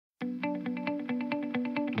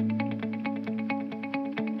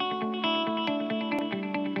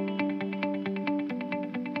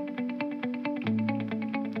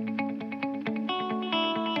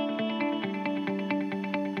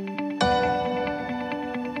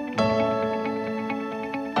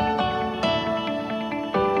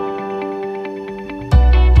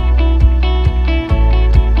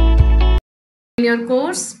your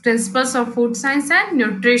course Principles of Food Science and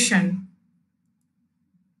Nutrition.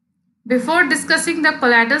 Before discussing the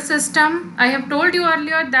colloidal system, I have told you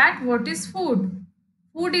earlier that what is food?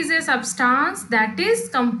 Food is a substance that is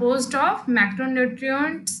composed of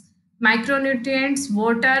macronutrients, micronutrients,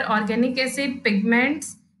 water, organic acid,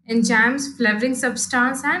 pigments, enzymes, flavoring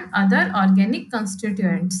substance, and other organic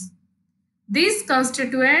constituents. These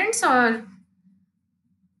constituents are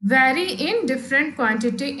vary in different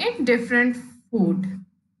quantity in different food.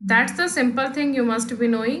 That's the simple thing you must be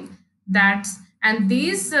knowing. That's and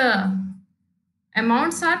these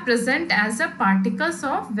amounts are present as a particles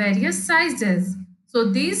of various sizes. So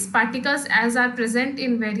these particles as are present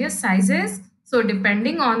in various sizes. So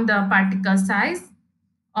depending on the particle size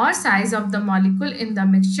or size of the molecule in the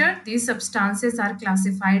mixture, these substances are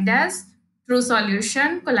classified as true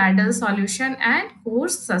solution, colloidal solution, and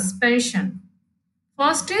coarse suspension.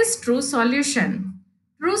 First is true solution.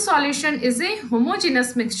 True solution is a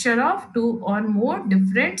homogeneous mixture of two or more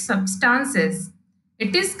different substances.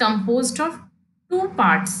 It is composed of two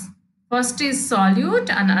parts. First is solute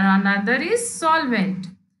and another is solvent.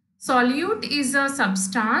 Solute is a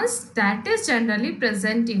substance that is generally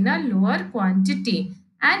present in a lower quantity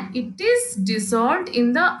and it is dissolved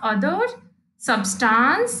in the other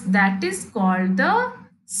substance that is called the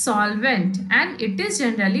solvent and it is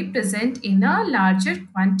generally present in a larger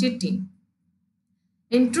quantity.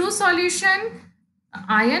 In true solution,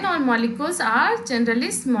 ion or molecules are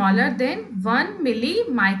generally smaller than 1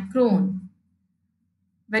 millimicron.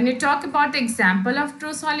 When you talk about the example of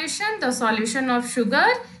true solution, the solution of sugar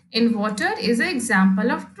in water is an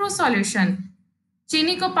example of true solution.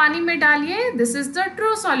 चीनी को पानी में डालिए, this is the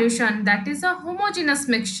true solution, that is a homogeneous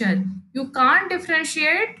mixture. You can't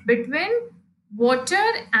differentiate between water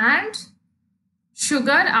and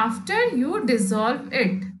sugar after you dissolve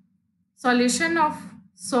it. Solution of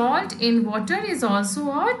salt in water is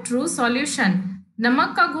also a true solution.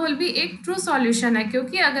 नमक का घोल भी एक true solution है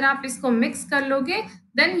क्योंकि अगर आप इसको मिक्स कर लोगे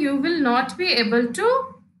then you will not be able to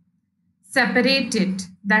separate it.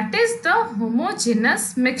 That is the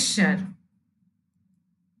homogeneous mixture.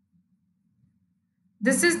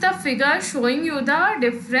 This is the figure showing you the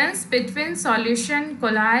difference between solution,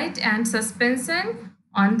 colloid and suspension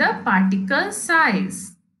on the particle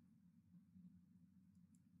size.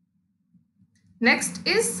 Next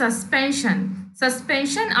is suspension.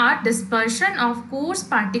 Suspension are dispersion of coarse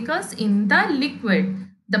particles in the liquid.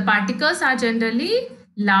 The particles are generally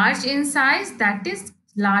large in size, that is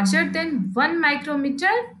larger than 1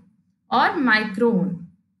 micrometer or micron.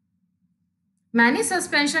 Many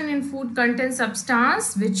suspension in food contain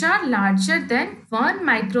substance which are larger than 1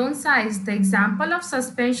 micron size. The example of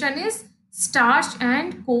suspension is starch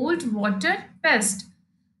and cold water paste.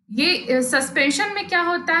 ये suspension में क्या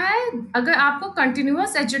होता है, अगर आपको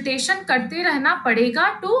continuous agitation करते रहना पड़ेगा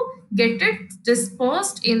to get it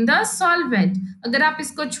dispersed in the solvent. अगर आप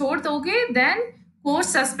इसको छोड़ दोगे then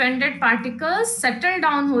course suspended particles settle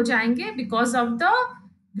down हो जाएंगे because of the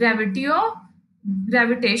gravity of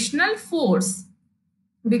gravitational force.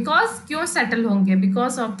 Because क्यों सेटल होंगे?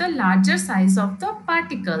 Because of the larger size of the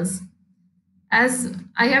particles. As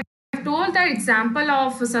I have told the example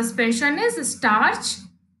of suspension is starch.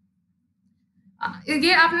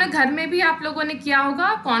 ये आपने घर में भी आप लोगों ने किया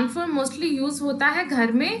होगा. कॉर्नफ्लोर मोस्टली यूज होता है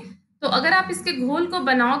घर में. तो अगर आप इसके घोल को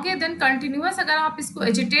बनाओगे देन कंटिन्यूअस अगर आप इसको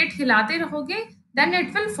एजिटेट हिलाते रहोगे then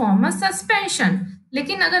it will form a suspension.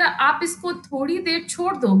 लेकिन अगर आप इसको थोड़ी देर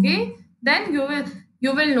छोड़ दोगे then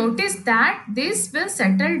you will notice that this will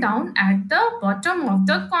settle down at the bottom of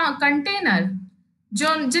the container.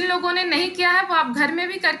 जिन लोगों ने नहीं किया है वो आप घर में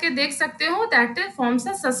भी करके देख सकते हो. That forms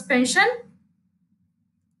a suspension.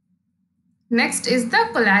 Next is the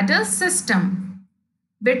colloidal system.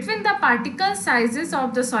 Between the particle sizes of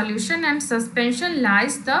the solution and suspension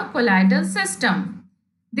lies the colloidal system.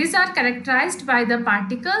 These are characterized by the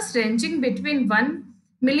particles ranging between 1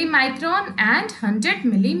 millimicron and 100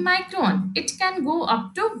 millimicron. It can go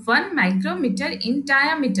up to 1 micrometer in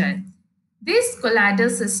diameter. This colloidal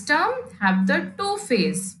system have the two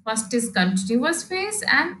phase. First is continuous phase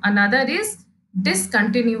and another is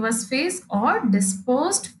discontinuous phase or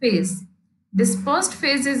dispersed phase. Dispersed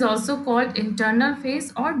phase is also called internal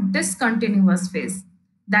phase or discontinuous phase.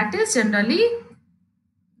 That is generally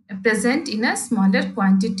present in a smaller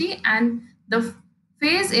quantity and the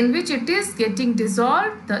phase in which it is getting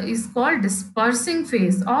dissolved is called dispersing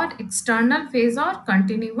phase or external phase or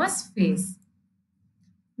continuous phase.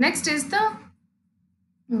 Next is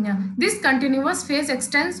this continuous phase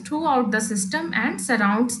extends throughout the system and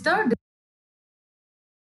surrounds the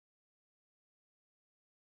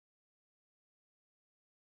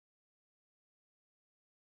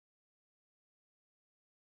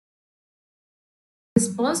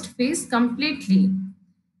dispersed phase completely.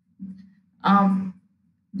 Um,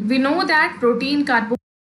 we know that protein, carbohydrate,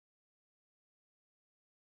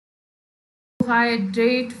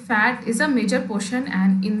 fat is a major portion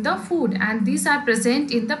and in the food, and these are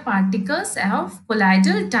present in the particles of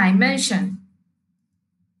colloidal dimension.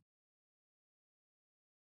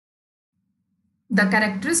 The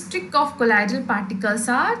characteristic of colloidal particles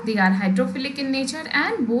are they are hydrophilic in nature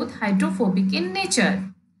and both hydrophobic in nature.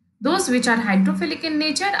 Those which are hydrophilic in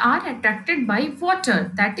nature are attracted by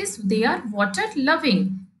water, that is, they are water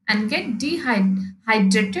loving and get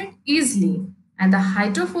dehydrated easily. And the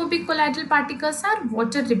hydrophobic colloidal particles are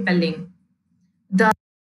water repelling. The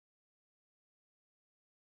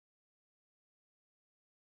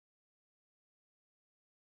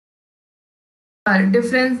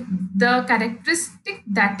difference the characteristic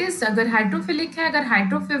that is अगर hydrophilic है अगर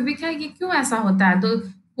hydrophobic है ये क्यों ऐसा होता है तो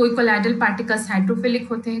कोई कोलाइडल पार्टिकल्स हाइड्रोफिलिक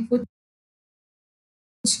होते हैं कुछ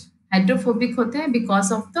हाइड्रोफोबिक होते हैं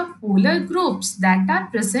because of the polar groups that are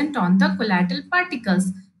present on the colloidal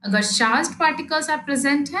particles अगर चार्ज्ड पार्टिकल्स आर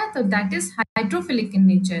प्रेजेंट है तो that is hydrophilic in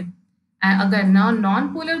nature अगर नॉन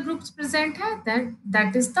पोलर ग्रुप्स प्रेजेंट है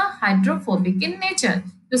that is the hydrophobic in nature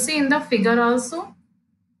you see in the figure also.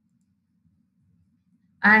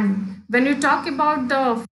 And when you talk about the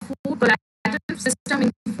food collateral system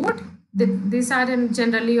in food, these are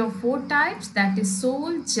generally of four types, that is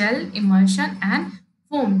sol, gel, emulsion and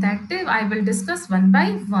foam. That I will discuss one by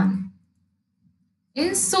one.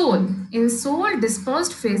 In sol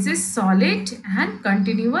dispersed phase is solid and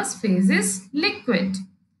continuous phase is liquid.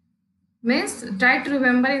 Means try to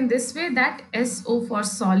remember in this way that SO for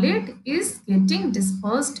solid is getting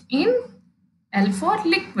dispersed in L for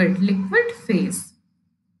liquid phase.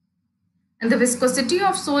 And the viscosity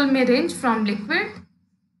of sol may range from liquid,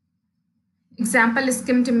 example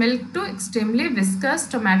skimmed milk, to extremely viscous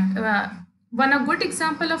tomato. One a good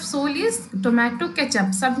example of sol is tomato ketchup.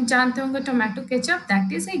 सब जानते होंगे tomato ketchup.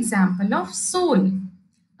 That is an example of sol.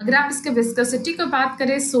 अगर आप इसके viscosity को बात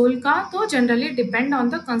करें sol का तो generally depend on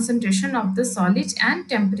the concentration of the solid and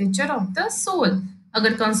temperature of the sol.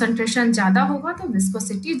 अगर concentration ज़्यादा होगा तो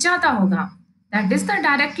viscosity ज़्यादा होगा. That is the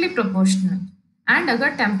directly proportional. And अगर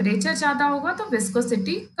टेम्परेचर ज़्यादा होगा तो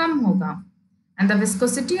विस्कोसिटी कम होगा. And the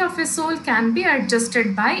viscosity of A soul can be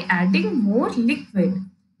adjusted by adding more liquid.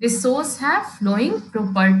 The souls have flowing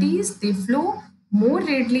properties. They flow more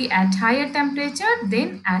readily at higher temperature then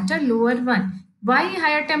at a lower one. Y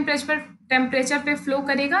higher temperature पे flow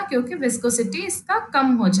करेगा क्योंकि viscosity इसका कम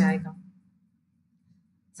हो जाएगा.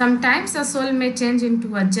 Sometimes a soil may change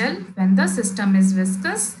into a gel when the system is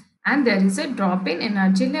viscous and there is a drop in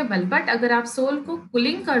energy level. But अगर आप soul को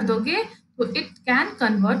cooling कर दोगे तो it can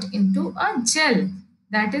convert into a gel.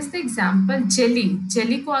 That is the example jelly.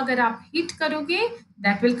 Jelly को अगर आप heat करोगे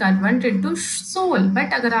that will convert into soul.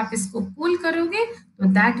 But अगर आप इसको कूल करोगे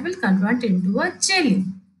तो that will convert into a jelly.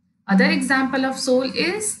 Other example of soul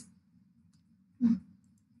is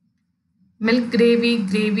milk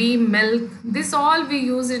gravy, milk. This all we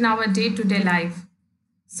use in our day-to-day life.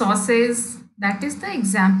 Sauces. That is the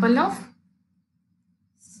example of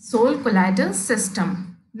sol colloidal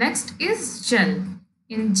system. Next is gel.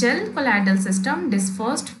 In gel colloidal system, this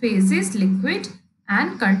first phase is liquid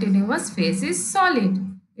and continuous phase is solid.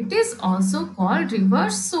 It is also called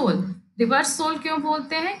reverse sol. Reverse soul क्यों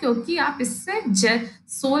बोलते हैं क्योंकि आप इससे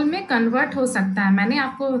soul में convert हो सकता है. मैंने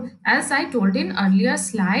आपको as I told in earlier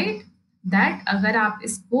slide that अगर आप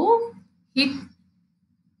इसको heat.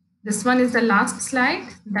 This one is the last slide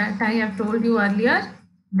that I have told you earlier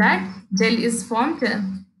that gel is formed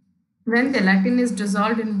when gelatin is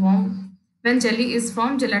dissolved in warm. When jelly is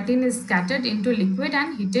formed, gelatin is scattered into liquid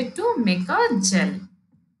and heated to make a gel.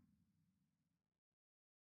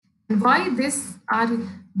 And why this are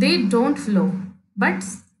they don't flow, but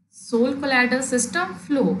sol colloidal system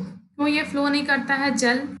flow. क्यों ये flow नहीं करता है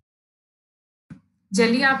gel?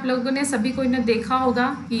 Jelly आप लोगों ने सभी को इन्हें देखा होगा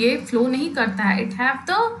कि ये फ्लो नहीं करता है. It have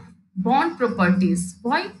the bond properties.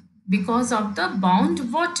 Why? Because of the bound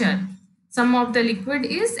water. Some of the liquid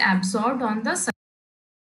is absorbed on the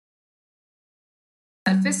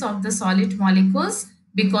surface of the solid molecules.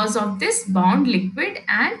 Because of this bound liquid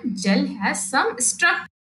and gel has some structure.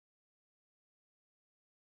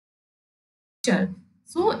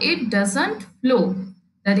 So it doesn't flow.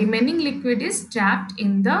 The remaining liquid is trapped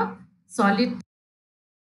in the solid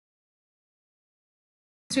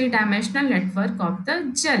three-dimensional network of the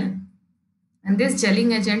gel. And this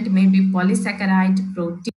gelling agent may be polysaccharide,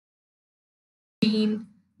 protein,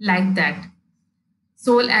 like that.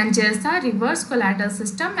 Sol and gels are reverse colloidal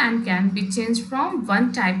system and can be changed from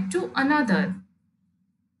one type to another.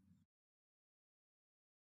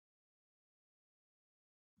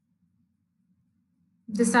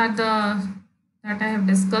 These are the that I have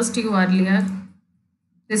discussed you earlier.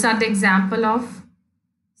 These are the example of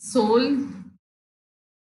soul,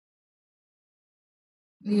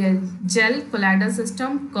 yes, gel, colloidal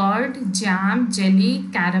system, curd, jam, jelly,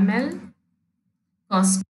 caramel,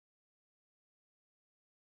 custard.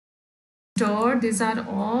 These are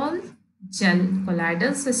all gel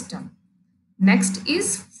colloidal system. Next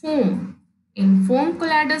is foam. In foam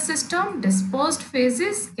colloidal system, dispersed phase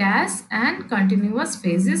is gas and continuous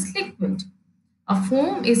phase is liquid. A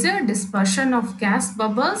foam is a dispersion of gas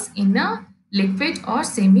bubbles in a liquid or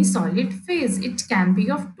semi-solid phase. It can be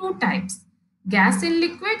of two types, gas in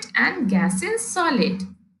liquid and gas in solid.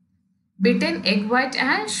 Beaten egg white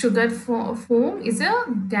and sugar foam is a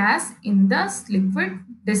gas in the liquid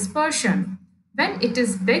dispersion. When it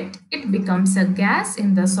is baked, it becomes a gas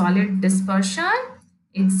in the solid dispersion.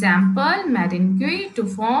 Example, meringue. To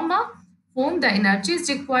form a foam, the energy is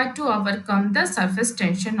required to overcome the surface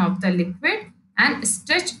tension of the liquid and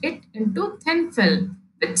stretch it into thin film,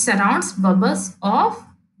 which surrounds bubbles of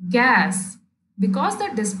gas because the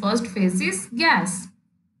dispersed phase is gas.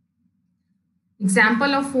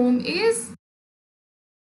 Example of foam is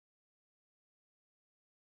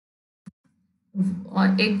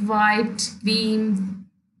or egg white, cream,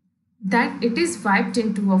 that it is wiped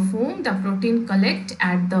into a foam. The protein collect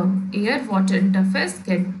at the air-water interface,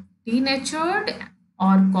 get denatured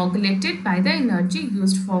or coagulated by the energy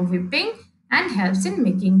used for whipping and helps in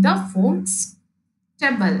making the foam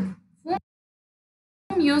stable. Foam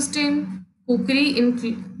used in cookery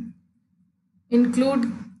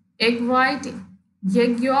include egg white,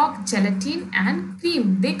 egg yolk, gelatin, and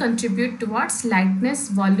cream. They contribute towards lightness,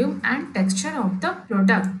 volume, and texture of the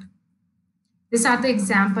product. These are the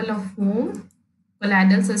example of foam,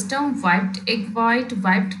 colloidal system, wiped egg white,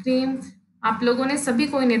 wiped cream. आप लोगों ने सभी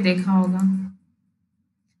कोई ने देखा होगा.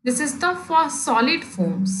 This is the for solid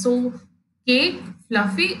foam. So cake,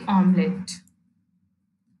 fluffy omelette.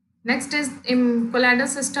 Next is colloidal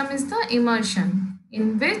system is the immersion,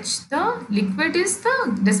 in which the liquid is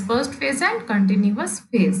the dispersed phase and continuous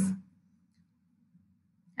phase.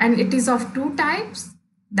 And it is of two types,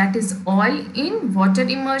 that is oil in water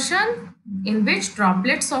immersion, in which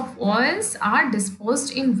droplets of oils are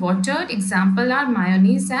disposed in water. Example are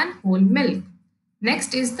mayonnaise and whole milk.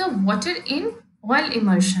 Next is the water in oil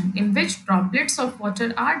immersion, in which droplets of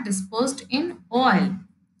water are disposed in oil.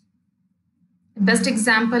 Best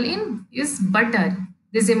example in is butter.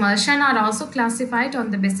 These immersion are also classified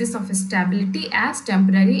on the basis of stability as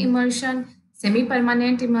temporary immersion,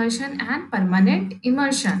 semi-permanent immersion, and permanent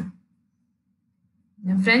immersion.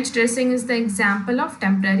 The French dressing is the example of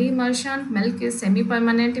temporary immersion. Milk is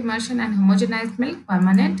semi-permanent immersion and homogenized milk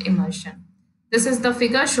permanent immersion. This is the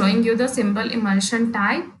figure showing you the simple immersion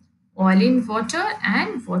type, oil in water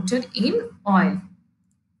and water in oil.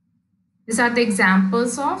 These are the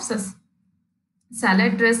examples of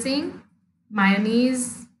salad dressing,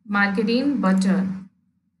 mayonnaise, margarine, butter.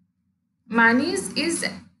 Mayonnaise is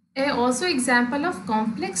also example of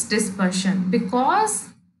complex dispersion because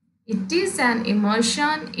it is an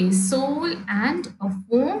immersion, a sol, and a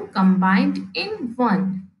foam combined in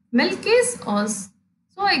one. Milk is also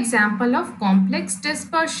example of complex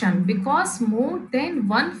dispersion because more than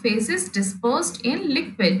one phase is dispersed in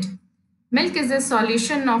liquid. Milk is a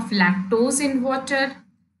solution of lactose in water,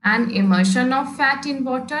 an immersion of fat in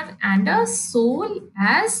water, and a sol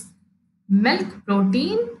as milk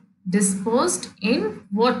protein dispersed in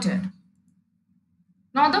water.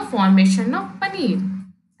 Now the formation of paneer.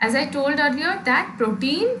 As I told earlier that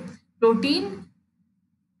protein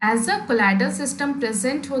as a colloidal system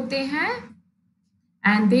present होते हैं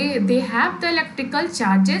and they have the electrical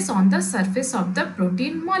charges on the surface of the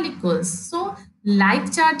protein molecules. So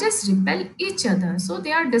like charges repel each other. So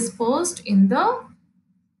they are dispersed in the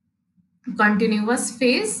continuous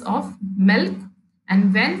phase of milk,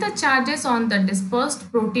 and when the charges on the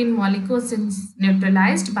dispersed protein molecules is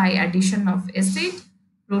neutralized by addition of acid,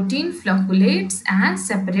 protein flocculates and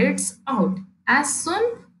separates out as soon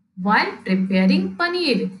while preparing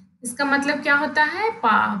paneer. इसका मतलब क्या होता है,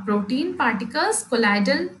 protein particles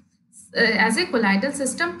colloidal as a colloidal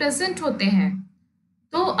system present होते हैं.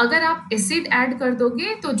 तो अगर आप एसिड ऐड कर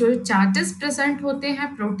दोगे तो जो चार्जेस प्रेजेंट होते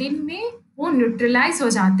हैं प्रोटीन में वो न्यूट्रलाइज हो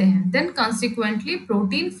जाते हैं. देन कॉन्सिक्वेंटली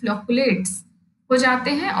प्रोटीन फ्लोकुलेट्स हो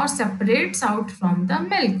जाते हैं और separates out from the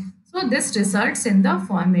milk. So this results in the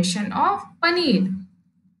formation of paneer.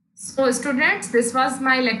 So students, this was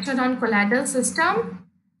my lecture on colloidal system.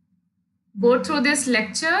 Go through this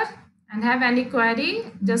lecture and have any query,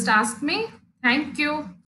 just ask me. Thank you.